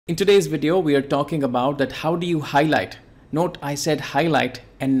In today's video, we are talking about that how do you highlight, note I said highlight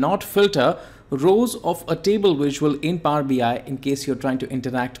and not filter rows of a table visual in Power BI in case you're trying to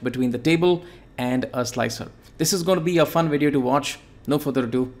interact between the table and a slicer. This is going to be a fun video to watch. No further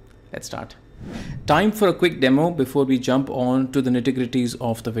ado, let's start. Time for a quick demo before we jump on to the nitty-gritties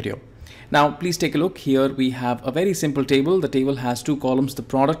of the video. Now, please take a look. Here we have a very simple table. The table has two columns, the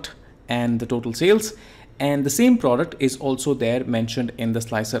product and the total sales. And the same product is also there mentioned in the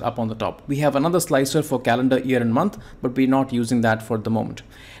slicer up on the top. We have another slicer for calendar year and month, but we're not using that for the moment.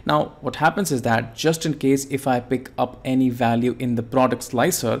 Now, what happens is that just in case if I pick up any value in the product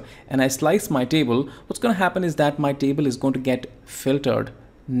slicer and I slice my table, what's going to happen is that my table is going to get filtered,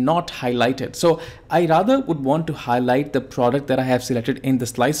 not highlighted. So I rather would want to highlight the product that I have selected in the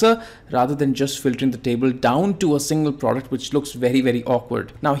slicer rather than just filtering the table down to a single product, which looks very, very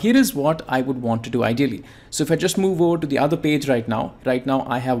awkward. Now, here is what I would want to do ideally. So if I just move over to the other page right now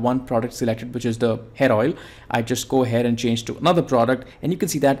I have one product selected, which is the hair oil. I just go ahead and change to another product and you can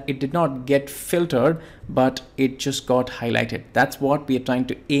see that it did not get filtered, but it just got highlighted. That's what we are trying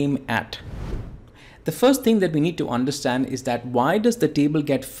to aim at. The first thing that we need to understand is that why does the table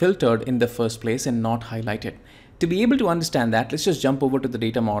get filtered in the first place and not highlighted? To be able to understand that, let's just jump over to the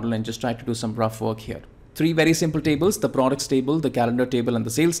data model and just try to do some rough work here. Three very simple tables, the products table, the calendar table, and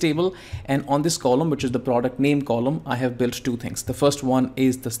the sales table. And on this column, which is the product name column, I have built two things. The first one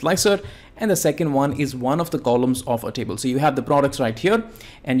is the slicer, and the second one is one of the columns of a table. So you have the products right here,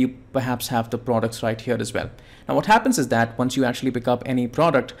 and you perhaps have the products right here as well. Now what happens is that once you actually pick up any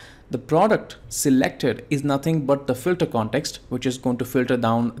product, the product selected is nothing but the filter context, which is going to filter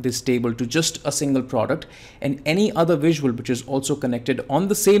down this table to just a single product, and any other visual which is also connected on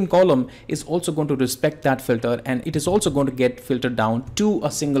the same column is also going to respect that filter, and it is also going to get filtered down to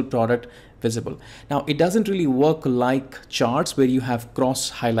a single product visible. Now, it doesn't really work like charts where you have cross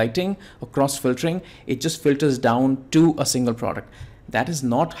highlighting or cross filtering. It just filters down to a single product. That is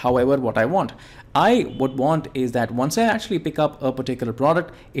not, however, what I want. I would want is that once I actually pick up a particular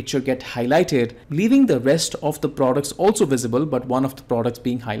product, it should get highlighted, leaving the rest of the products also visible, but one of the products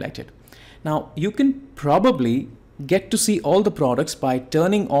being highlighted. Now, you can probably get to see all the products by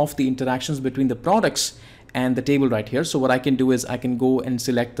turning off the interactions between the products and the table right here. So what I can do is I can go and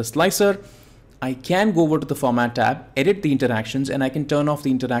select the slicer. I can go over to the format tab, edit the interactions, and I can turn off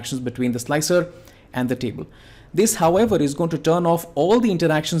the interactions between the slicer and the table. This, however, is going to turn off all the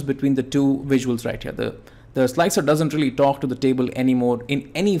interactions between the two visuals right here. The slicer doesn't really talk to the table anymore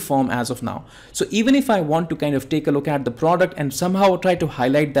in any form as of now. So even if I want to kind of take a look at the product and somehow try to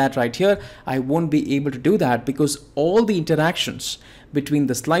highlight that right here, I won't be able to do that because all the interactions between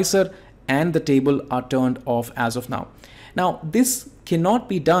the slicer and the table are turned off as of now. Now, this cannot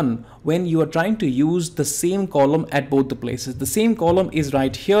be done when you are trying to use the same column at both the places. The same column is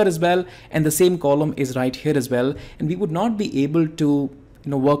right here as well, and the same column is right here as well, and we would not be able to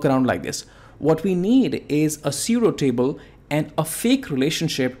work around like this. What we need is a pseudo table and a fake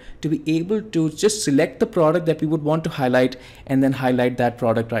relationship to be able to just select the product that we would want to highlight and then highlight that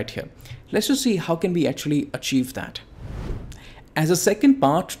product right here. Let's just see how can we actually achieve that. As a second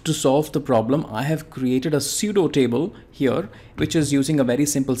part to solve the problem, I have created a pseudo table here, which is using a very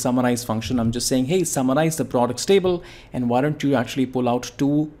simple summarize function. I'm just saying, hey, summarize the products table, and why don't you actually pull out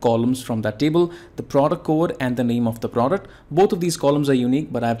two columns from that table, the product code and the name of the product. Both of these columns are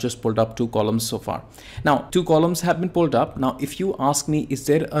unique, but I've just pulled up two columns so far. Now, two columns have been pulled up. Now, if you ask me, is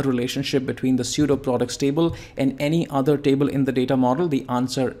there a relationship between the pseudo products table and any other table in the data model? The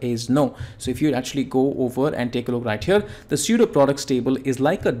answer is no. So if you actually go over and take a look right here, the pseudo products table is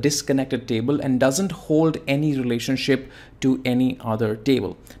like a disconnected table and doesn't hold any relationship to any other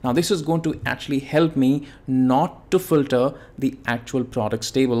table. Now, this is going to actually help me not to filter the actual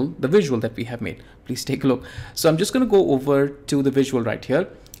products table, the visual that we have made. Please take a look. So I'm just going to go over to the visual right here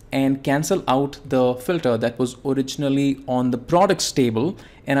and cancel out the filter that was originally on the products table,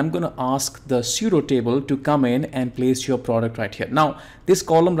 and I'm going to ask the pseudo table to come in and place your product right here. Now, this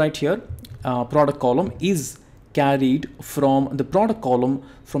column right here, product column, is carried from the product column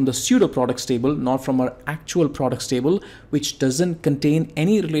from the pseudo products table, not from our actual products table, which doesn't contain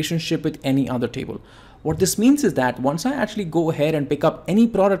any relationship with any other table. What this means is that once I actually go ahead and pick up any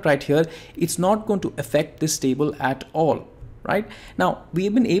product right here, it's not going to affect this table at all. Right now, we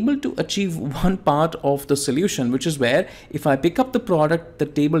have been able to achieve one part of the solution, which is where if I pick up the product, the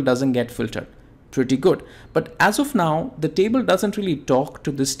table doesn't get filtered. Pretty good. But as of now, the table doesn't really talk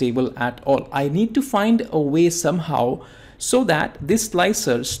to this table at all. I need to find a way somehow so that this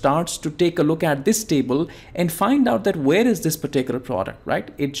slicer starts to take a look at this table and find out that where is this particular product,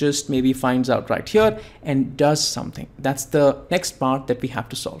 right? It just maybe finds out right here and does something. That's the next part that we have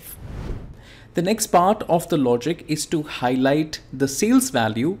to solve. The next part of the logic is to highlight the sales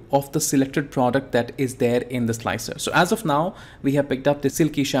value of the selected product that is there in the slicer. So as of now, we have picked up the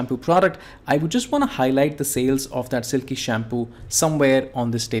silky shampoo product. I would just want to highlight the sales of that silky shampoo somewhere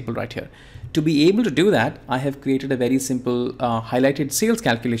on this table right here. To be able to do that, I have created a very simple highlighted sales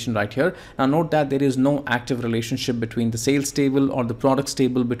calculation right here. Now note that there is no active relationship between the sales table or the products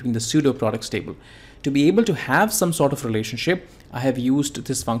table between the pseudo products table. To be able to have some sort of relationship, I have used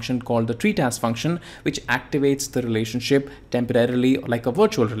this function called the treat_as function, which activates the relationship temporarily like a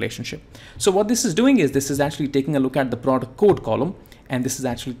virtual relationship. So what this is doing is this is actually taking a look at the product code column, and this is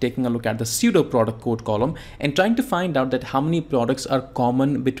actually taking a look at the pseudo product code column and trying to find out that how many products are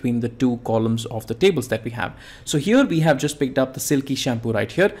common between the two columns of the tables that we have. So here we have just picked up the silky shampoo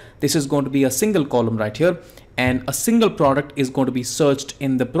right here. This is going to be a single column right here, and a single product is going to be searched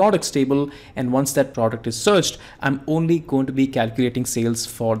in the products table, and once that product is searched, I'm only going to be calculating sales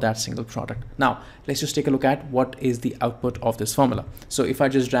for that single product. Now let's just take a look at what is the output of this formula. So if I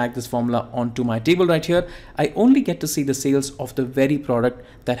just drag this formula onto my table right here, I only get to see the sales of the very product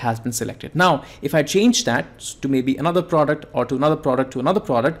that has been selected. Now if I change that to maybe another product or to another product to another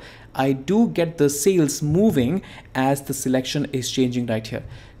product, I do get the sales moving as the selection is changing right here.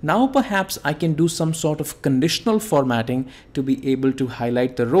 Now perhaps I can do some sort of conditional formatting to be able to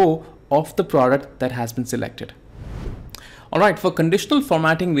highlight the row of the product that has been selected. All right, for conditional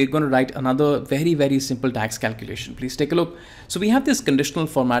formatting, we're going to write another very simple DAX calculation. Please take a look. So we have this conditional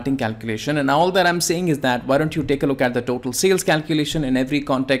formatting calculation, and all that I'm saying is that why don't you take a look at the total sales calculation in every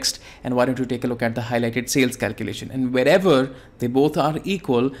context, and why don't you take a look at the highlighted sales calculation, and wherever they both are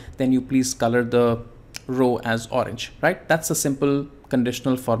equal, then you please color the row as orange, right? That's a simple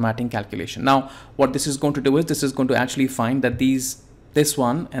conditional formatting calculation. Now what this is going to do is this is going to actually find that this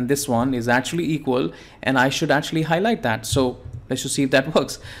one and this one is actually equal, and I should actually highlight that. So let's just see if that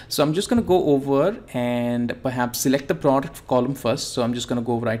works. So I'm just going to go over and perhaps select the product column first. So I'm just going to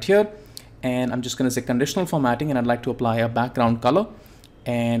go right here, and I'm just going to say conditional formatting, and I'd like to apply a background color,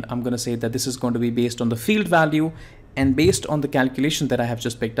 and I'm going to say that this is going to be based on the field value and based on the calculation that I have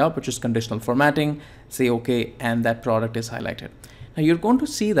just picked up, which is conditional formatting. Say okay, and that product is highlighted. Now you're going to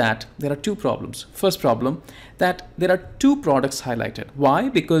see that there are two problems. First problem, that there are two products highlighted. Why?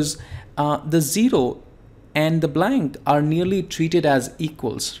 Because the 0 and the blank are nearly treated as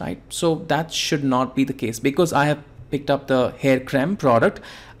equals, right? So that should not be the case. Because I have picked up the hair creme product,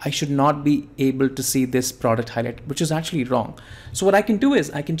 I should not be able to see this product highlighted, which is actually wrong. So what I can do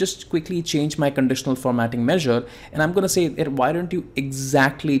is I can just quickly change my conditional formatting measure, and I'm going to say that why don't you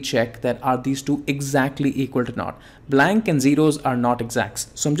exactly check that are these two exactly equal to not. Blank and zeros are not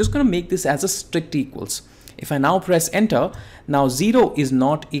exacts. So I'm just going to make this as a strict equals. If I now press enter, now 0 is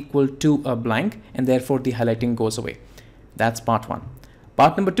not equal to a blank, and therefore the highlighting goes away. That's part one.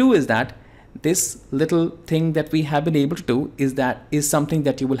 Part number two is that this little thing that we have been able to do is something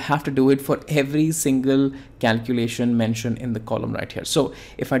that you will have to do it for every single calculation mentioned in the column right here. So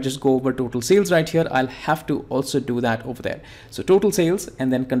if I just go over total sales right here, I'll have to also do that over there. So total sales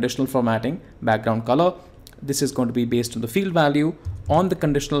and then conditional formatting, background color. This is going to be based on the field value on the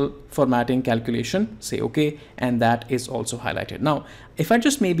conditional formatting calculation. Say okay, and that is also highlighted. Now if I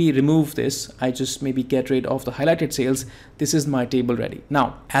just maybe remove this, I just maybe get rid of the highlighted sales, this is my table ready.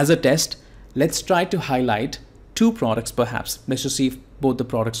 Now as a test, let's try to highlight two products perhaps. Let's just see if both the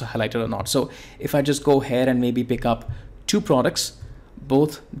products are highlighted or not. So if I just go here and maybe pick up two products,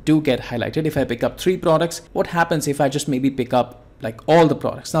 both do get highlighted. If I pick up three products, what happens if I just maybe pick up like all the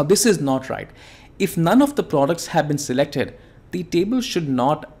products? Now this is not right. If none of the products have been selected, the table should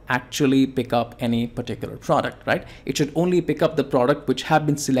not actually pick up any particular product, right? It should only pick up the product which have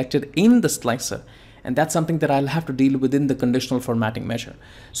been selected in the slicer. And that's something that I'll have to deal within the conditional formatting measure.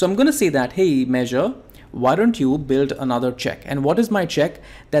 So I'm going to say that, hey, measure, why don't you build another check? And what is my check?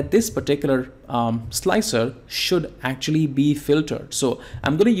 That this particular slicer should actually be filtered. So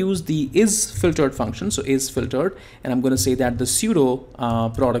I'm going to use the isFiltered function. So isFiltered, and I'm going to say that the pseudo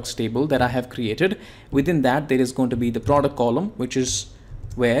products table that I have created, within that there is going to be the product column, which is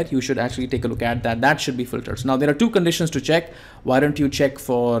where you should actually take a look at that should be filtered. So now there are two conditions to check. Why don't you check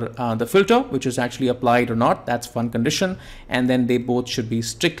for the filter, which is actually applied or not? That's one condition, and then they both should be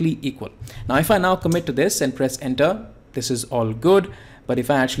strictly equal. Now if I now commit to this and press enter, this is all good. But if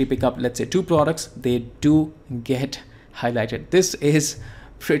I actually pick up, let's say, two products, they do get highlighted. This is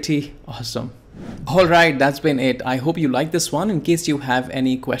pretty awesome. All right, that's been it. I hope you like this one. In case you have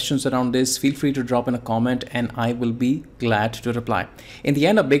any questions around this, feel free to drop in a comment and I will be glad to reply. In the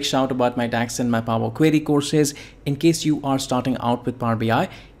end, a big shout about my DAX and my Power Query courses. In case you are starting out with Power BI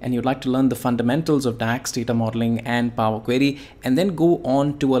and you'd like to learn the fundamentals of DAX, data modeling and Power Query, and then go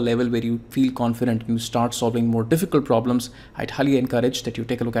on to a level where you feel confident and you start solving more difficult problems, I'd highly encourage that you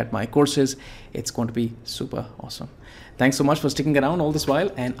take a look at my courses. It's going to be super awesome. Thanks so much for sticking around all this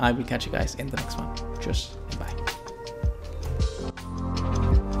while, and I will catch you guys in the next one. Cheers and bye.